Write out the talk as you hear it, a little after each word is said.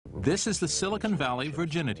This is the Silicon Valley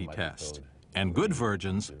virginity test, and good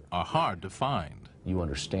virgins are hard to find. You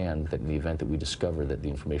understand that in the event that we discover that the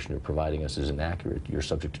information you're providing us is inaccurate, you're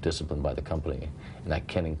subject to discipline by the company, and that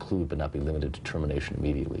can include but not be limited to termination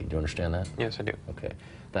immediately. Do you understand that? Yes, I do. Okay.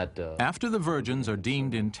 After the virgins are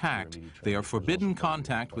deemed intact, they are forbidden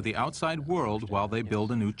contact with the outside world while they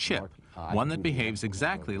build a new chip, one that behaves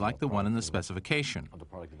exactly like the one in the specification.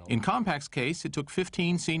 In Compact's case, it took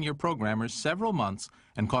 15 senior programmers several months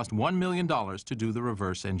and cost $1 million to do the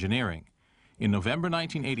reverse engineering. In November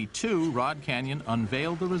 1982, Rod Canyon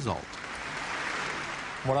unveiled the result.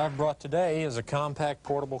 What I've brought today is a compact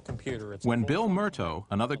portable computer. When Bill Murto,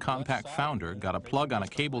 another Compact founder, got a plug on a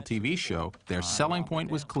cable TV show, their selling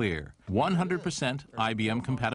point was clear: 100% IBM compatibility.